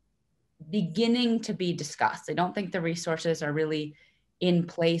it's beginning to be discussed. I don't think the resources are really in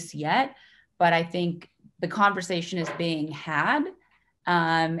place yet, but I think the conversation is being had,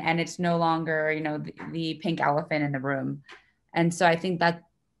 and it's no longer, the pink elephant in the room. And so I think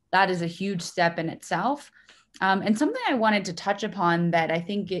that is a huge step in itself. And something I wanted to touch upon that I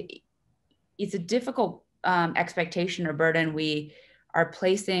think it's a difficult expectation or burden we are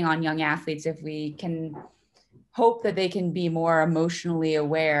placing on young athletes if we can hope that they can be more emotionally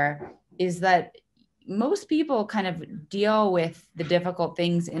aware, is that most people kind of deal with the difficult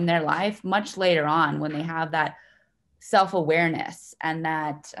things in their life much later on, when they have that self-awareness and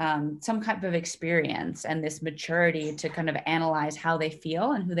that some type of experience and this maturity to kind of analyze how they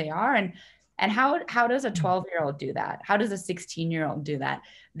feel and who they are. And how does a 12-year-old do that? How does a 16-year-old do that?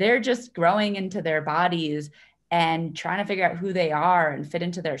 They're just growing into their bodies and trying to figure out who they are and fit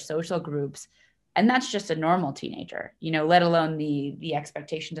into their social groups. And that's just a normal teenager, let alone the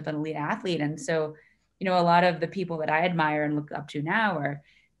expectations of an elite athlete. And so, a lot of the people that I admire and look up to now are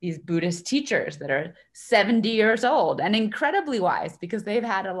these Buddhist teachers that are 70 years old and incredibly wise, because they've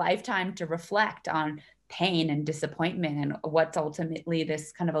had a lifetime to reflect on pain and disappointment and what's ultimately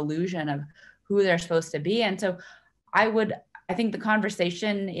this kind of illusion of who they're supposed to be. And so I think the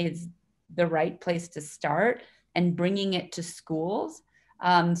conversation is the right place to start, and bringing it to schools,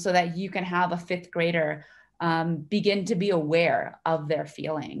 so that you can have a fifth grader begin to be aware of their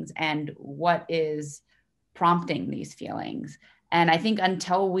feelings and what is prompting these feelings. And I think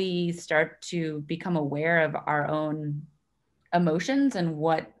until we start to become aware of our own emotions and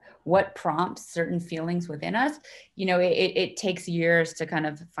what what prompts certain feelings within us, you know, it takes years to kind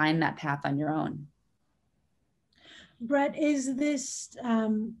of find that path on your own. Brett, is this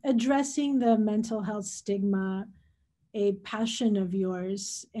addressing the mental health stigma a passion of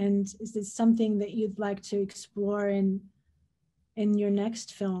yours? And is this something that you'd like to explore in your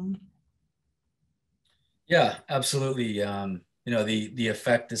next film? Yeah, absolutely. You know, the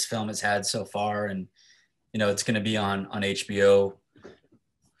effect this film has had so far, and, you know, it's going to be on HBO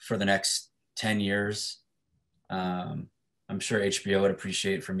for the next 10 years. I'm sure HBO would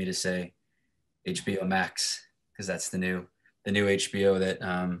appreciate for me to say HBO Max, because that's the new HBO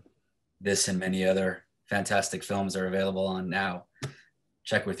that this and many other fantastic films are available on now.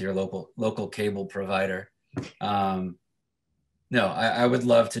 Check with your local cable provider. No, I would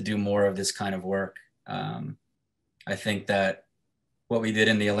love to do more of this kind of work. I think that what we did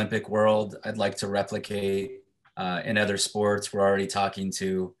in the Olympic world, I'd like to replicate in other sports. We're already talking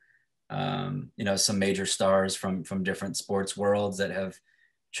to, you know, some major stars from different sports worlds that have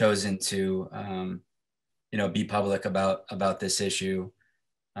chosen to, you know, be public about this issue.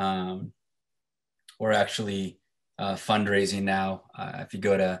 We're actually fundraising now. If you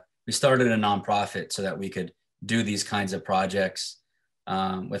go to, we started a nonprofit so that we could do these kinds of projects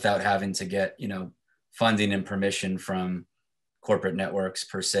without having to get, you know, funding and permission from corporate networks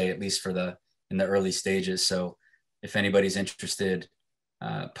per se, at least for in the early stages. So if anybody's interested,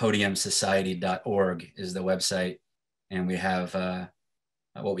 podiumsociety.org is the website. And we have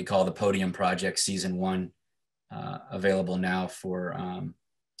what we call the Podium Project Season 1 available now for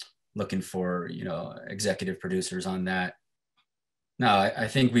looking for, you know, executive producers on that. No, I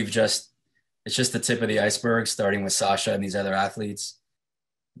think it's just the tip of the iceberg, starting with Sasha and these other athletes.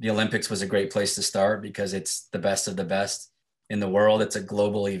 The Olympics was a great place to start because it's the best of the best in the world. It's a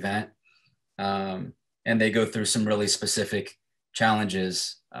global event. And they go through some really specific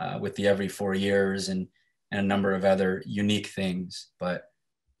challenges with the every 4 years and a number of other unique things. But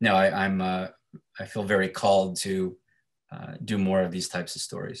no, I feel very called to do more of these types of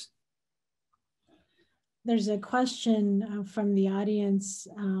stories. There's a question from the audience,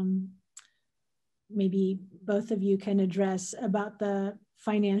 maybe both of you can address, about the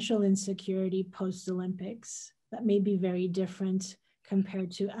financial insecurity post-Olympics that may be very different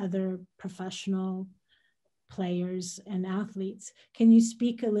compared to other professional players and athletes. Can you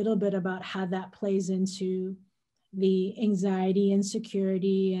speak a little bit about how that plays into the anxiety,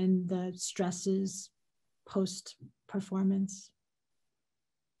 insecurity, and the stresses post-performance?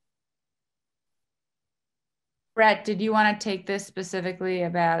 Brett, did you want to take this specifically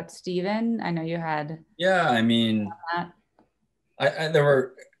about Stephen? I know you had. Yeah, I mean, there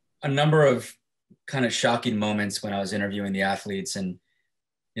were a number of kind of shocking moments when I was interviewing the athletes, and,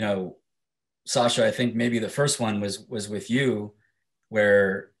 you know, Sasha, I think maybe the first one was with you,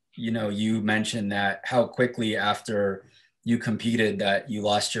 where, you know, you mentioned that how quickly after you competed that you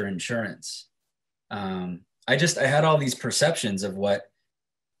lost your insurance. I had all these perceptions of what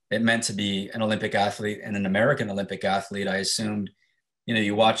it meant to be an Olympic athlete and an American Olympic athlete. I assumed, you know,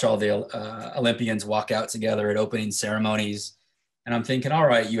 you watch all the Olympians walk out together at opening ceremonies, and I'm thinking, all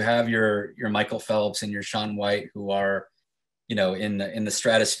right, you have your Michael Phelps and your Shaun White, who are, you know, in the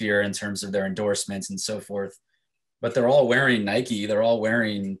stratosphere in terms of their endorsements and so forth, but they're all wearing Nike, they're all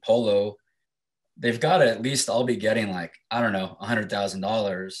wearing Polo. They've got to at least all be getting, like, I don't know,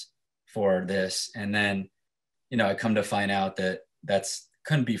 $100,000 for this. And then, you know, I come to find out that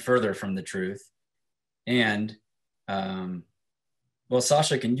couldn't be further from the truth. And well,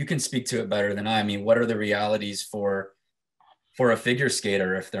 Sasha, you can speak to it better than I. I mean, what are the realities for a figure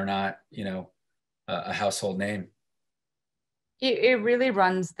skater if they're not, you know, a household name? It really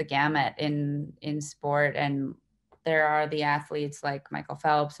runs the gamut in sport, and there are the athletes like Michael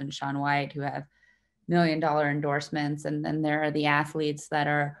Phelps and Shaun White who have $1 million endorsements, and then there are the athletes that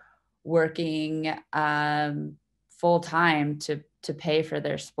are working full time to pay for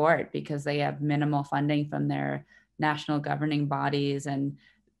their sport because they have minimal funding from their national governing bodies and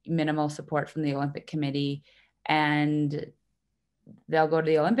minimal support from the Olympic Committee. And they'll go to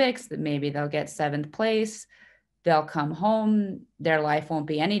the Olympics, maybe they'll get 7th place, they'll come home, their life won't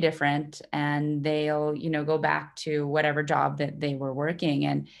be any different, and they'll, you know, go back to whatever job that they were working.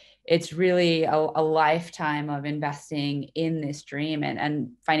 And it's really a lifetime of investing in this dream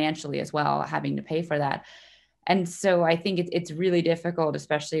and financially as well, having to pay for that. And so I think it's really difficult,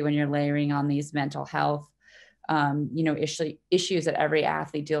 especially when you're layering on these mental health, you know, issues that every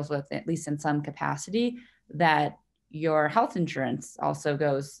athlete deals with, at least in some capacity, that your health insurance also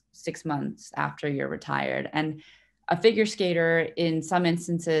goes 6 months after you're retired. And a figure skater in some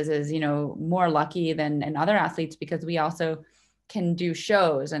instances is, you know, more lucky than other athletes because we also can do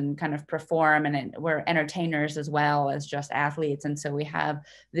shows and kind of perform, and we're entertainers as well as just athletes. And so we have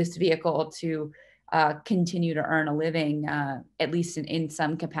this vehicle to continue to earn a living, at least in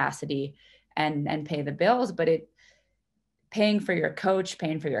some capacity, and pay the bills. But paying for your coach,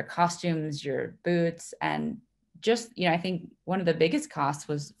 paying for your costumes, your boots, and just, I think one of the biggest costs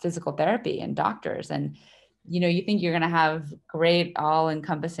was physical therapy and doctors. And, you think you're going to have great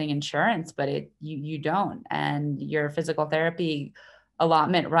all-encompassing insurance, but you don't. And your physical therapy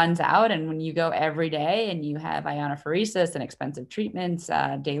allotment runs out. And when you go every day and you have ionophoresis and expensive treatments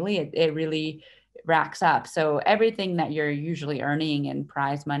daily, it really racks up. So everything that you're usually earning in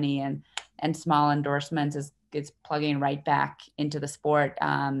prize money and small endorsements is plugging right back into the sport.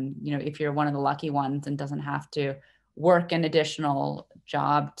 If you're one of the lucky ones and doesn't have to work an additional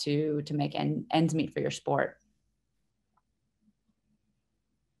job to make ends meet for your sport.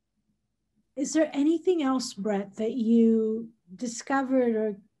 Is there anything else, Brett, that you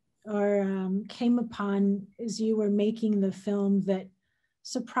discovered or came upon as you were making the film that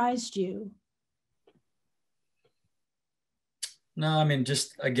surprised you? No, I mean,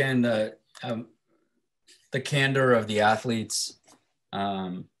 just again, the candor of the athletes,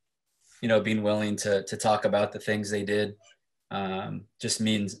 being willing to talk about the things they did, just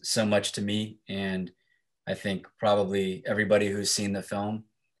means so much to me. And I think probably everybody who's seen the film,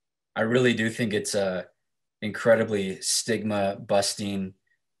 I really do think it's a incredibly stigma busting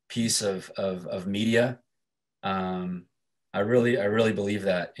piece of media. I really believe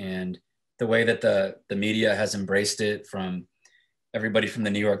that. And the way that the media has embraced it, from everybody from the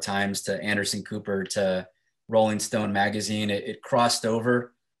New York Times to Anderson Cooper to Rolling Stone magazine, it crossed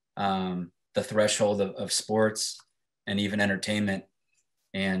over the threshold of sports and even entertainment.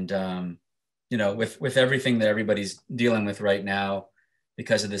 And, with everything that everybody's dealing with right now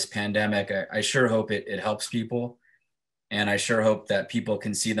because of this pandemic, I sure hope it helps people. And I sure hope that people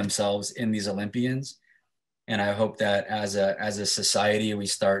can see themselves in these Olympians. And I hope that as a society, we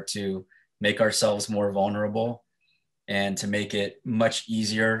start to make ourselves more vulnerable and to make it much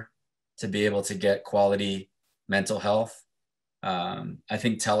easier to be able to get quality mental health. I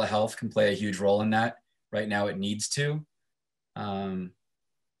think telehealth can play a huge role in that. Right now it needs to.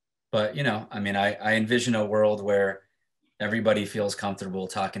 But, I envision a world where everybody feels comfortable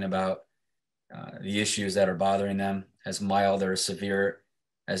talking about the issues that are bothering them, as mild or severe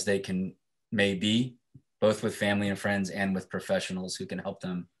as they may be, both with family and friends and with professionals who can help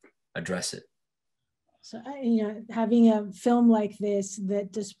them address it. So, having a film like this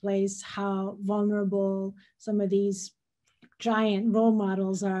that displays how vulnerable some of these giant role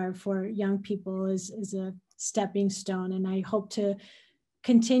models are for young people is a stepping stone. And I hope to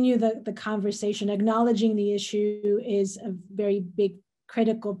continue the conversation. Acknowledging the issue is a very big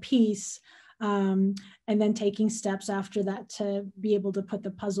critical piece. And then taking steps after that to be able to put the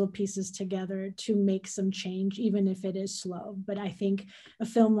puzzle pieces together to make some change, even if it is slow. But I think a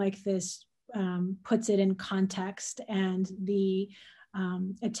film like this puts it in context, and the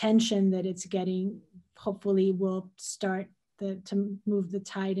attention that it's getting hopefully will start to move the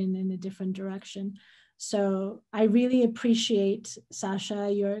tide in a different direction. So I really appreciate,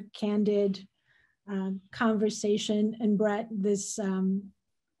 Sasha, your candid conversation. And Brett, this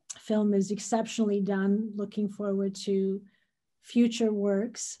film is exceptionally done. Looking forward to future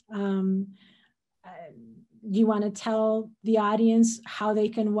works. Do you want to tell the audience how they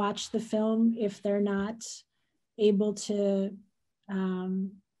can watch the film if they're not able to?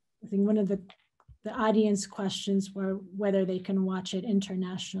 I think one of the audience questions were whether they can watch it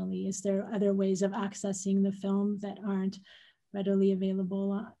internationally. Is there other ways of accessing the film that aren't readily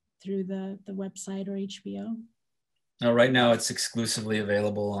available through the website or HBO? No, right now it's exclusively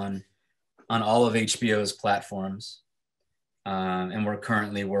available on all of HBO's platforms. And we're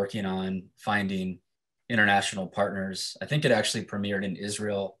currently working on finding international partners. I think it actually premiered in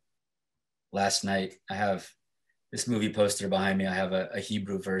Israel last night. I have this movie poster behind me. I have a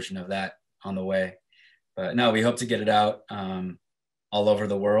Hebrew version of that on the way. But no, we hope to get it out all over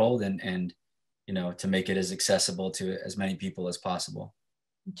the world and to make it as accessible to as many people as possible.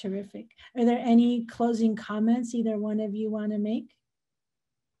 Terrific. Are there any closing comments either one of you want to make?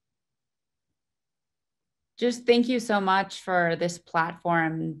 Just thank you so much for this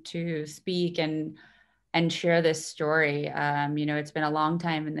platform to speak and share this story. It's been a long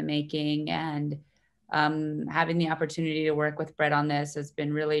time in the making, and having the opportunity to work with Brett on this has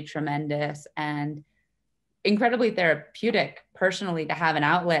been really tremendous and incredibly therapeutic personally, to have an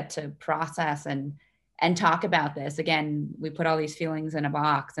outlet to process and talk about this. Again, we put all these feelings in a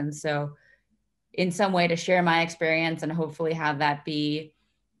box. And so in some way to share my experience and hopefully have that be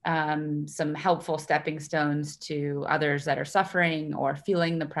some helpful stepping stones to others that are suffering or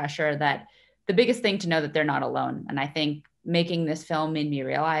feeling the pressure, that the biggest thing to know that they're not alone. And I think making this film made me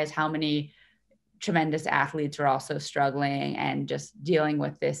realize how many tremendous athletes are also struggling and just dealing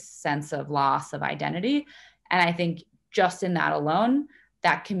with this sense of loss of identity. And I think just in that alone,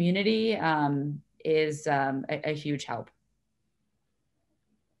 that community is a huge help.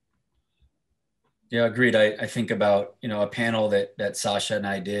 Yeah, agreed. I think about, a panel that Sasha and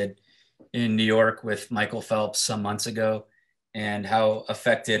I did in New York with Michael Phelps some months ago, and how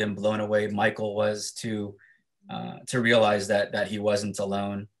affected and blown away Michael was to realize that he wasn't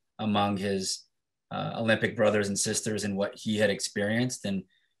alone among his Olympic brothers and sisters in what he had experienced. And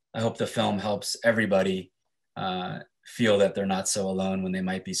I hope the film helps everybody feel that they're not so alone when they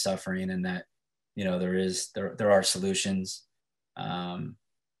might be suffering, and that, there are solutions.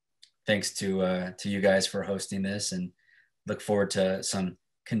 Thanks to you guys for hosting this, and look forward to some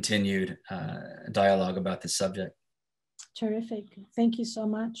continued dialogue about this subject. Terrific. Thank you so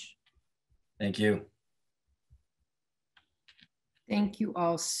much. Thank you. Thank you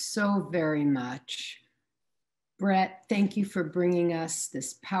all so very much. Brett, thank you for bringing us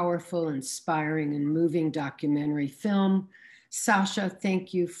this powerful, inspiring, and moving documentary film. Sasha,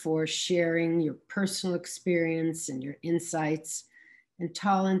 thank you for sharing your personal experience and your insights. And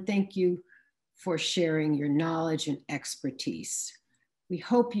Talin, thank you for sharing your knowledge and expertise. We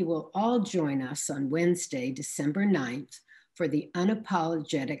hope you will all join us on Wednesday, December 9th, for the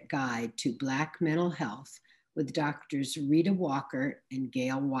Unapologetic Guide to Black Mental Health with Doctors Rita Walker and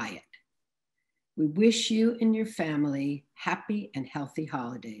Gail Wyatt. We wish you and your family happy and healthy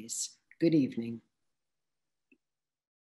holidays. Good evening.